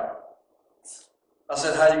help you out." I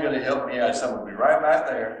said, "How are you going to help me out?" He said, "I'm going to be right back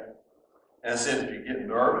there." And I said, "If you get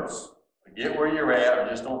nervous, forget where you're at, or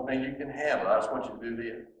just don't think you can handle it, I just want you to do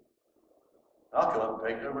this. I'll come up and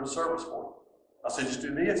take over the service for you." I said, "Just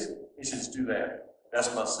do this." He said, "Just do that.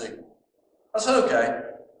 That's my signal." I said, "Okay."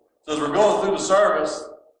 So as we're going through the service,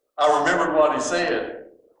 I remembered what he said.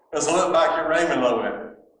 As I looked back at Raymond a went.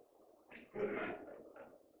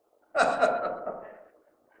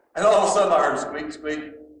 And all of a sudden I heard squeak,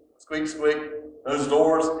 squeak, squeak, squeak. Those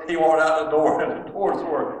doors, he walked out the door and the doors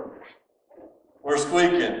were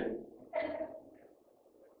squeaking.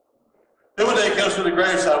 Then when they comes to the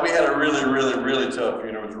graveside, we had a really, really, really tough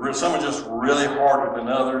funeral. Some are just really harder than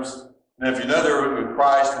others. And if you know they're with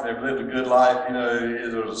Christ and they've lived a good life,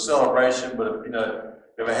 it was a celebration. But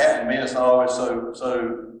if it hadn't been, it's not always so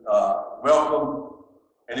welcome.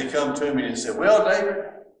 And he come to me and he said, "Well, David,"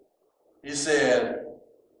 he said,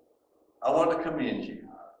 "I want to commend you."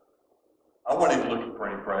 I wasn't even looking for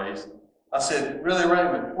any praise. I said, "Really,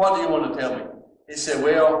 Raymond, what do you want to tell me?" He said,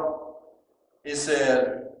 "Well," he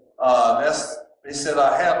said, "I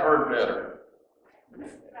have heard better."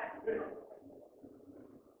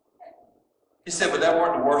 He said, "But that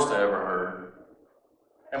weren't the worst I ever heard.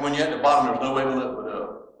 And when you're at the bottom, there's no way to lift it up."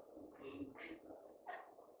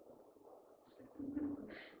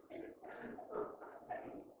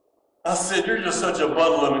 I said, "You're just such a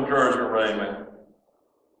bundle of encouragement, Raymond."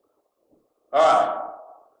 All right.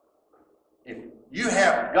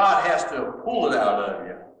 If God has to pull it out of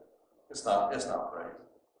you, it's not praise.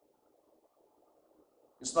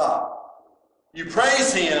 It's not. You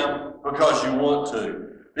praise Him because you want to.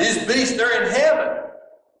 These beasts, they're in heaven.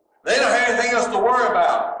 They don't have anything else to worry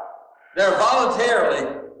about. They're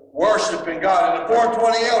voluntarily worshiping God. And the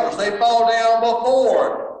 420 elders, they fall down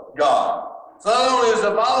before God. So not only is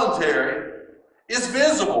it voluntary, it's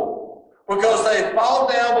visible. Because they fall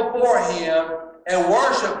down before Him and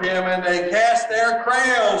worship Him, and they cast their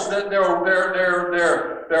crowns, their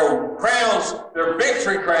crowns, their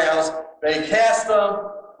victory crowns, they cast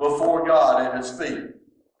them before God at His feet.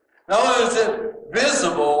 Not only is it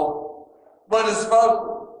visible, but it's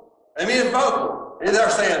vocal. I mean, vocal. They're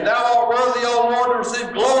saying, "Thou art worthy, O Lord, to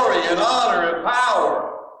receive glory and honor and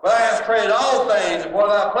power. For Thou hast created all things for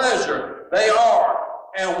Thy pleasure. They are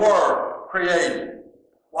and were created."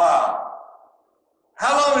 Wow.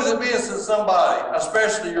 How long has it been since somebody,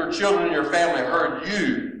 especially your children and your family, heard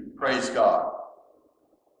you praise God?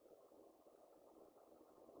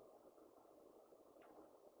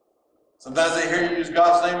 Sometimes they hear you use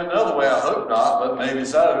God's name another way. I hope not, but maybe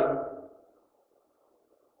so.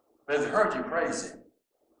 But they've heard you praise Him.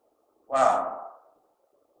 Wow.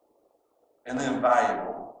 And then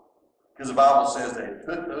valuable. Because the Bible says they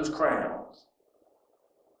took those crowns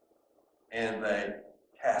and they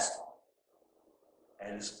cast them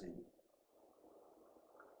at His feet.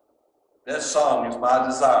 That song is my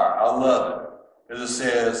desire. I love it. Because it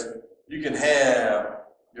says, you can have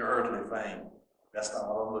your earthly fame. That's not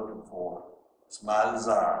what I'm looking for. It's my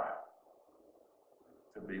desire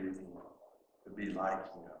to be with Him, to be like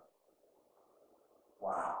Him.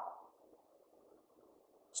 Wow.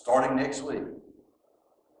 Starting next week,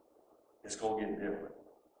 it's going to get different.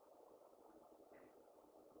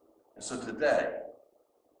 And so today, I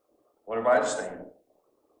want everybody to stand.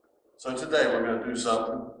 So today we're going to do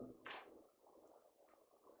something.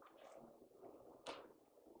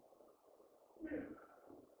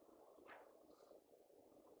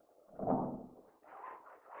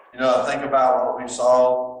 I think about what we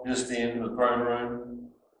saw just in the throne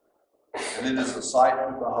room, and it is a sight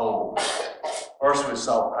to behold. First we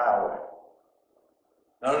saw power.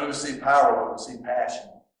 Not only do we see power, but we see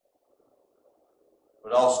passion.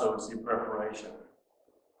 But also we see preparation.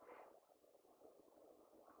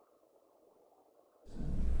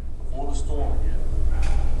 Before the storm hit,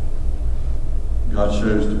 God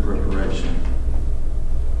shows the preparation.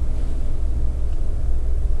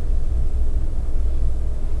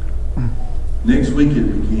 Next week it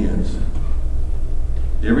begins.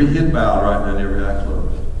 Every head bowed right now and every eye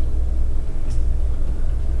closed.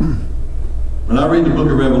 When I read the book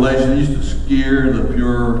of Revelation, it used to scare the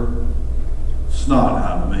pure snot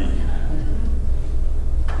out of me.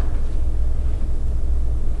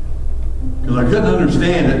 Because I couldn't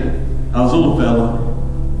understand it. I was a little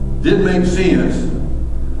fella. Didn't make sense.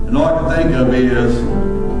 And all I could think of is,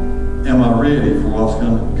 am I ready for what's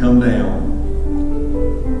going to come down?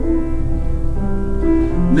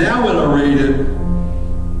 Now when I read it,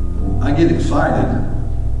 I get excited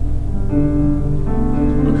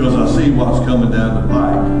because I see what's coming down the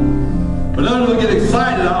pike. But not only get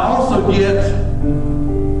excited, I also get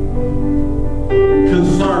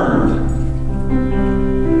concerned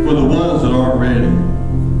for the ones that aren't ready.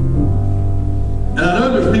 And I know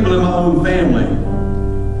there's people in my own family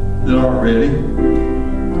that aren't ready.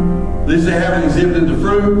 At least they haven't exhibited the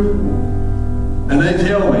fruit. And they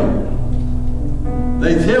tell me,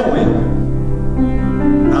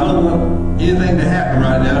 I don't want anything to happen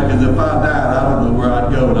right now, because if I died, I don't know where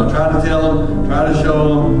I'd go. And I try to tell them, try to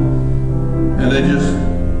show them, and they just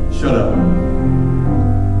shut up.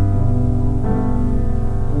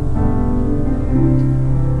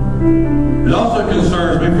 It also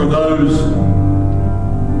concerns me for those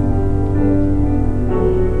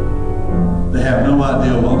that have no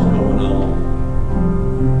idea what's going on.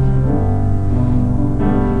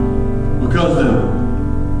 Because the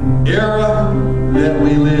era that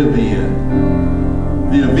we live in,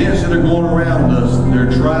 the events that are going around us,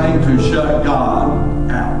 they're trying to shut God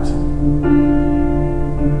out.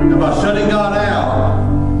 And by shutting God out,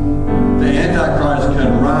 the Antichrist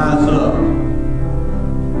can rise up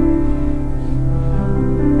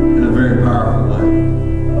in a very powerful way.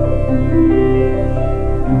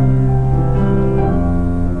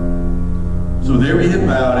 So with every head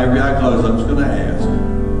bowed, every eye closed, I'm just going to ask,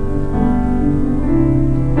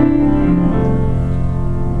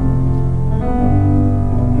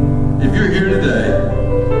 if you're here today,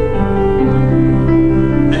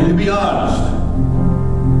 and you be honest,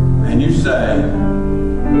 and you say,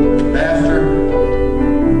 Pastor,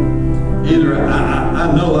 either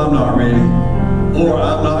I know I'm not ready, or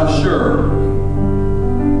I'm not sure.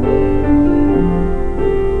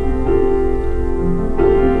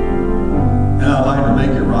 And I'd like to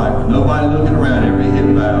make it right with nobody looking around, every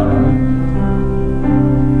head bowed.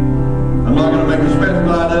 I'm not going to make a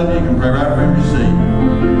spectacle out of you. You can pray right from your seat.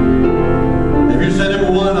 If you say,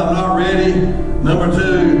 number one, I'm not ready. Number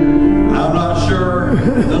two, I'm not sure.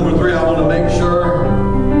 Number three, I want to make sure.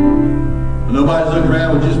 But nobody's looking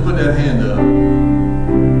around, would just put that hand up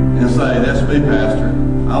and say, that's me, Pastor.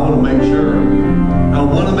 I want to make sure. I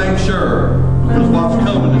want to make sure, because what's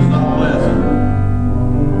coming is not pleasant.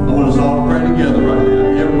 I want us all to pray together right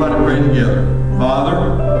now. Everybody pray together. Father,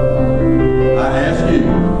 I ask you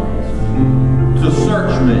to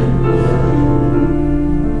search me.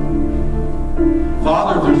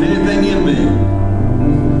 Father, if there's anything in me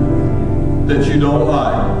that you don't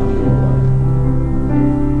like,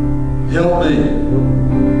 help me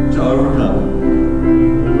to overcome it.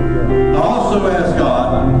 I also ask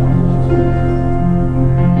God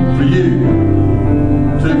for you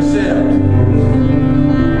to accept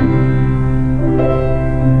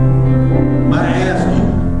my asking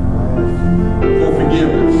for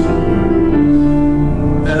forgiveness.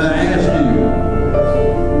 And I ask you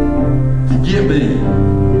to get me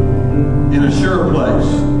in a sure place,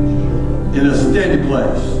 in a steady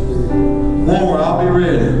place, one where I'll be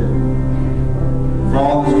ready for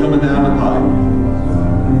all that's coming down the pipe.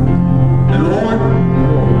 And Lord,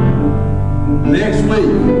 next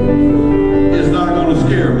week is not going to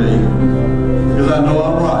scare me, because I know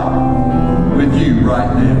I'm right with you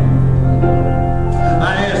right now. I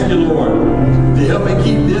ask you, Lord, to help me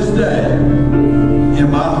keep this day in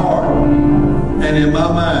my heart and in my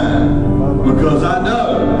mind, because I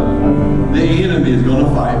know the enemy is going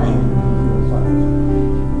to fight me.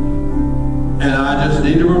 And I just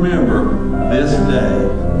need to remember this day.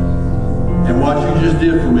 And what you just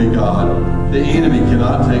did for me, God, the enemy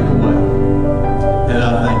cannot take away. And I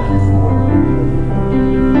thank you for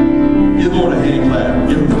it. Give the Lord a hand clap.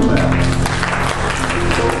 Give him a clap.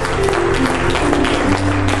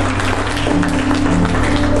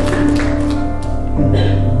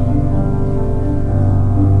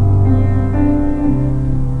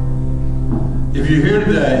 If you're here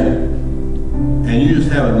today and you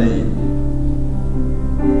just have a need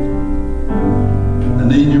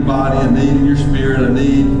in your body, a need in your spirit, a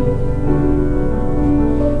need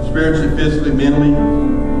spiritually, physically, mentally,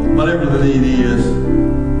 whatever the need is,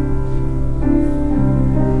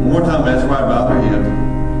 one more time, that's right, bow their head.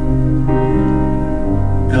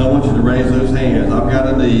 And I want you to raise those hands. I've got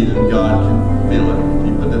a need, and God can feel it.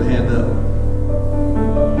 You put that hand up.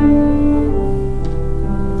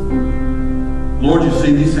 Lord, you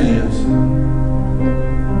see these hands.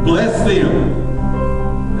 Bless them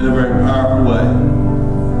in a very powerful way.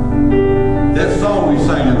 That song we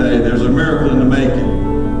sang today, there's a miracle in the making.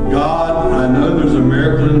 God, I know there's a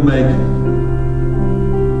miracle in the making.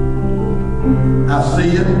 I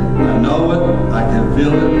see it, I know it, I can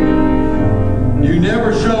feel it. You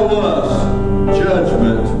never show us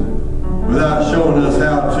judgment without showing us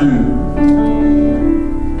how to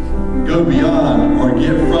go beyond or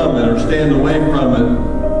get from it or stand away from it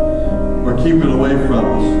or keep it away from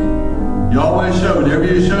us. You always show, whenever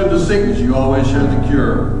you show the sickness, you always show the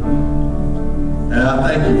cure. And I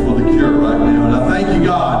thank you for the cure right now. And I thank you,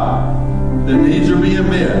 God, that needs are being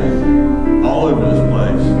met all over this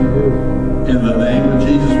place. In the name of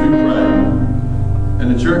Jesus we pray. And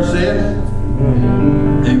the church said,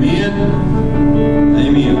 amen.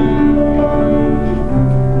 Amen.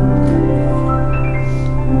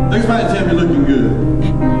 Next time tell me looking good.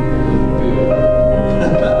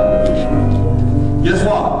 Guess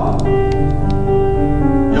what?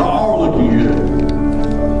 Y'all are looking good.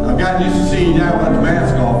 I've gotten used to seeing y'all with the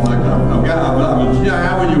mask off. You know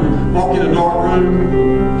how when you walk in a dark room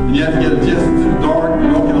and you have to get adjusted to the dark, you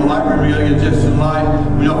walk in the light room, you got to get adjusted to the light.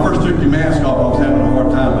 When y'all first took your mask off, I was having a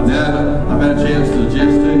hard time, but now I've had a chance to adjust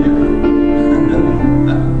to you.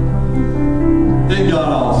 Isn't God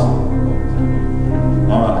awesome?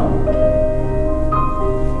 All right.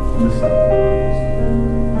 Listen.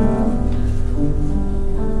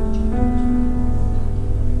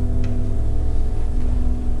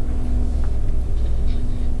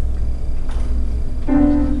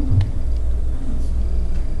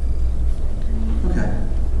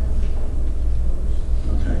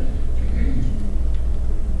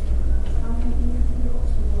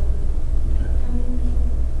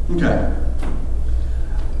 Okay.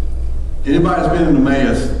 Anybody that's been in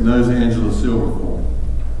Emmaus knows Angela Silverthorne.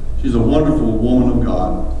 She's a wonderful woman of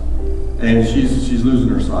God, and she's losing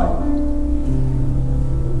her sight.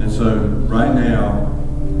 And so right now,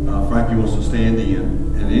 Frankie wants to stand in,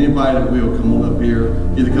 and anybody that will come on up here,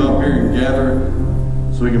 either come up here and gather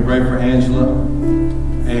so we can pray for Angela.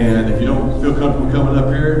 And if you don't feel comfortable coming up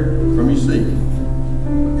here, from your seat.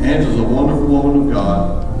 Angela's a wonderful woman of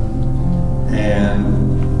God, and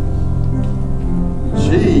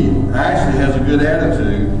she actually has a good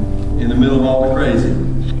attitude in the middle of all the crazy.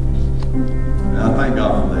 And I thank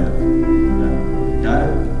God for that. Got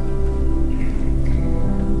it?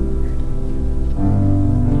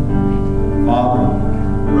 Father,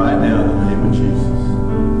 right now in the name of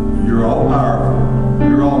Jesus, you're all powerful,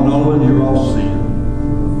 you're all knowing, you're all seeing.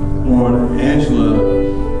 Lord, Angela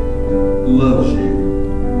loves you.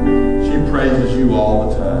 She praises you all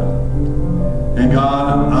the time. And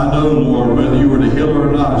God, I know, Lord, whether you were to heal her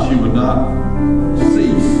or not, she would not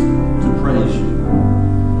cease to praise you.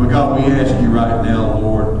 But God, we ask you right now,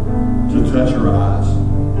 Lord, to touch her eyes,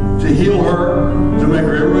 to heal her, to make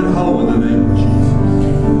her every bit whole in the name of Jesus.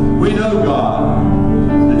 We know, God,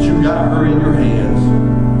 that you got her in your hands.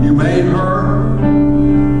 You made her,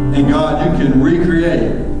 and God, you can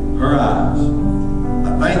recreate her eyes. I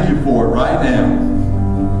thank you for it right now,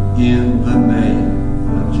 in the name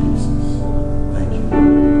of Jesus. Thank you.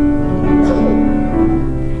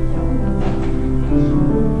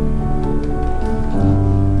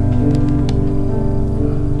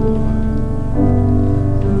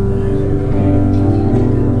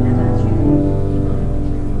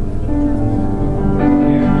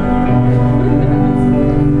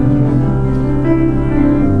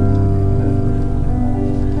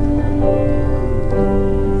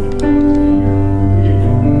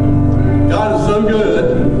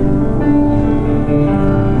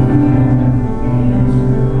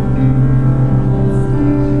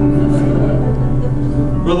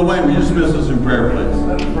 Brother Wayne, will you dismiss us in prayer, please?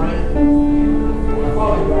 Let us pray.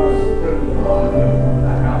 Father God, it's a privilege to come to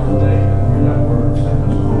that house today. Hear that word, set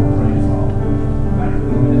us on, pray, Father. Thank you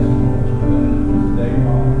for the ministry today,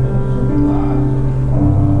 Father, for the certain lives.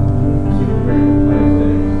 See the great place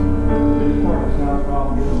days. Please work us out,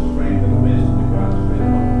 Father, give us the strength and the wisdom to go out and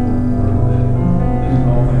spend on the word today. This is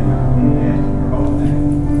all thing I can ask in your holy name.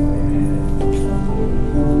 Amen.